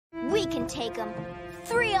can take them.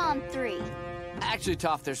 3 on 3. Actually,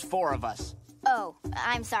 Toph, there's 4 of us. Oh,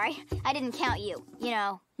 I'm sorry. I didn't count you. You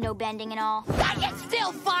know, no bending and all. I can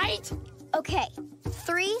still fight! Okay,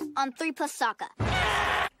 3 on 3 plus Sokka.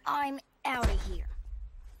 I'm out of here.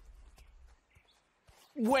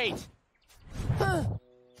 Wait!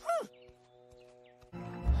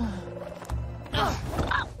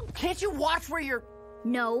 Can't you watch where you're...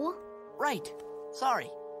 No. Right. Sorry.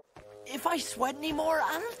 If I sweat anymore,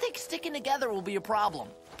 I don't think sticking together will be a problem.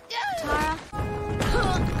 Tara?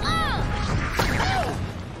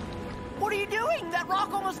 What are you doing? That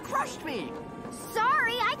rock almost crushed me.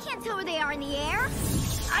 Sorry, I can't tell where they are in the air.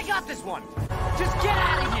 I got this one. Just get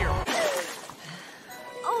out of here.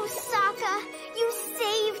 Oh, Sokka, you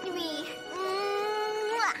saved me.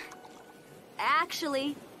 Mwah.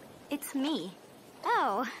 Actually, it's me.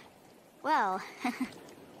 Oh, well,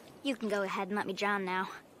 you can go ahead and let me drown now.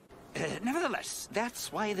 Nevertheless,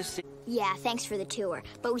 that's why the... Yeah, thanks for the tour,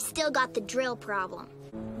 but we still got the drill problem.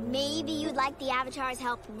 Maybe you'd like the Avatar's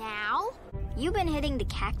help now? You been hitting the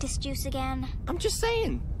cactus juice again? I'm just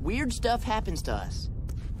saying, weird stuff happens to us.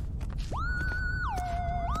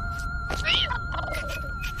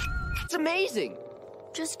 It's amazing!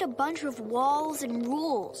 Just a bunch of walls and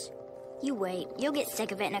rules. You wait, you'll get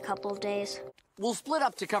sick of it in a couple of days. We'll split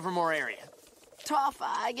up to cover more area. Toph,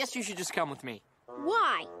 I guess you should just come with me.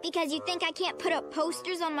 Why? Because you think I can't put up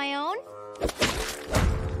posters on my own?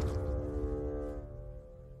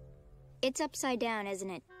 It's upside down, isn't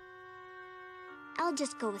it? I'll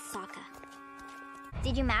just go with Sokka.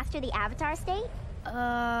 Did you master the Avatar state?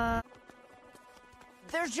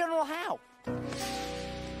 There's General Hao.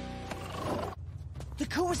 The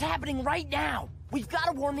coup is happening right now. We've got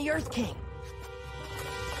to warn the Earth King.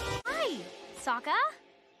 Hi, Sokka.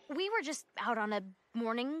 We were just out on a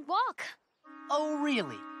morning walk. Oh,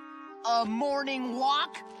 really? A morning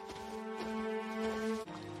walk?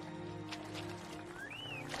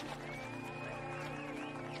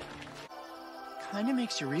 Kinda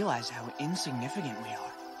makes you realize how insignificant we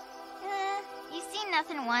are. You've seen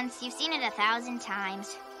nothing once, you've seen it 1,000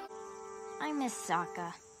 times. I miss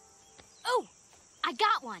Sokka. Oh, I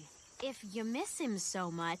got one. If you miss him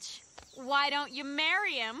so much, why don't you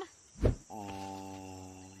marry him?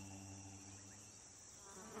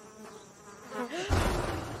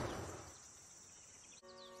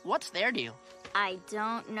 What's their deal? I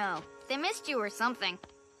don't know. They missed you or something.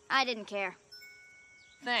 I didn't care.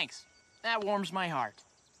 Thanks. That warms my heart.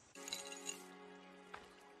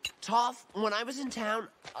 Toph, when I was in town,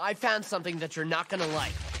 I found something that you're not gonna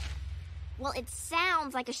like. Well, it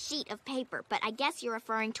sounds like a sheet of paper, but I guess you're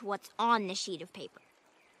referring to what's on the sheet of paper.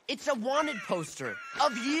 It's a wanted poster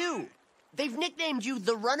of you. They've nicknamed you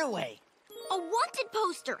the Runaway. A wanted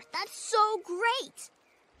poster! That's so great!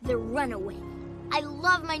 The Runaway. I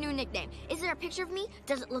love my new nickname. Is there a picture of me?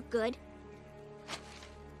 Does it look good?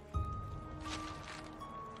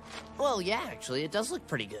 Well, yeah, actually, it does look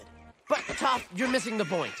pretty good. But, Toph, you're missing the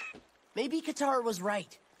point. Maybe Katara was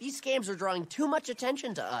right. These scams are drawing too much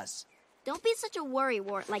attention to us. Don't be such a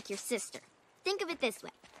worrywart like your sister. Think of it this way.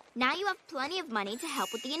 Now you have plenty of money to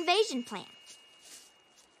help with the invasion plan.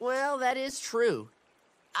 Well, that is true.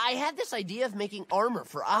 I had this idea of making armor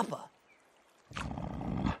for Appa.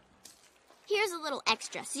 Here's a little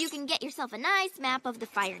extra so you can get yourself a nice map of the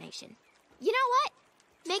Fire Nation. You know what?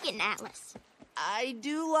 Make it an atlas. I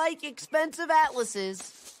do like expensive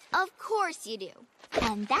atlases. Of course you do.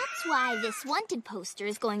 And that's why this wanted poster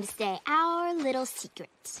is going to stay our little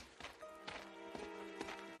secret.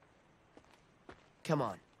 Come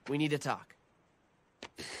on, we need to talk.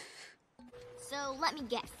 So let me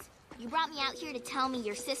guess. You brought me out here to tell me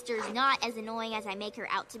your sister's not as annoying as I make her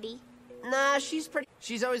out to be? Nah,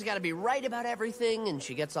 she's always got to be right about everything, and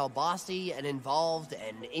she gets all bossy and involved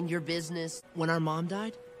and in your business. When our mom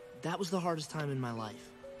died, that was the hardest time in my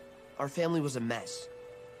life. Our family was a mess.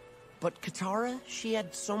 But Katara, she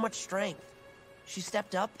had so much strength. She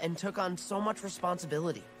stepped up and took on so much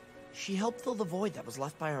responsibility. She helped fill the void that was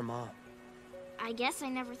left by our mom. I guess I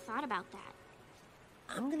never thought about that.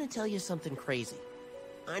 I'm gonna tell you something crazy.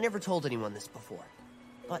 I never told anyone this before.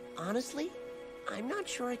 But honestly, I'm not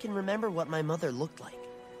sure I can remember what my mother looked like.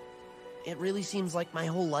 It really seems like my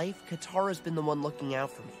whole life, Katara's been the one looking out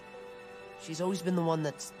for me. She's always been the one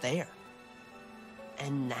that's there.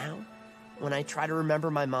 And now, when I try to remember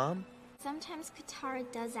my mom... Sometimes Katara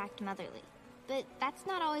does act motherly, but that's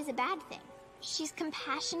not always a bad thing. She's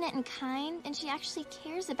compassionate and kind, and she actually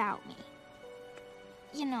cares about me.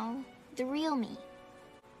 You know, the real me.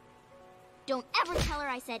 Don't ever tell her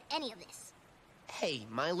I said any of this. Hey,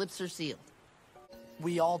 my lips are sealed.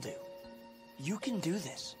 We all do. You can do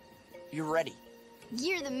this. You're ready.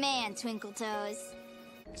 You're the man, Twinkle Toes.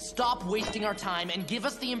 Stop wasting our time and give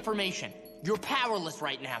us the information. You're powerless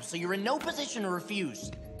right now, so you're in no position to refuse.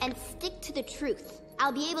 And stick to the truth.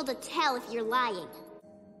 I'll be able to tell if you're lying.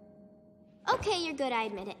 Okay, you're good, I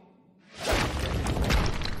admit it.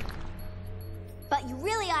 But you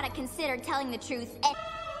really ought to consider telling the truth and...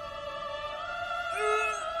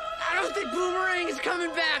 I don't think Boomerang is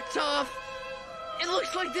coming back, Toph. It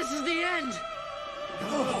looks like this is the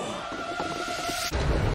end.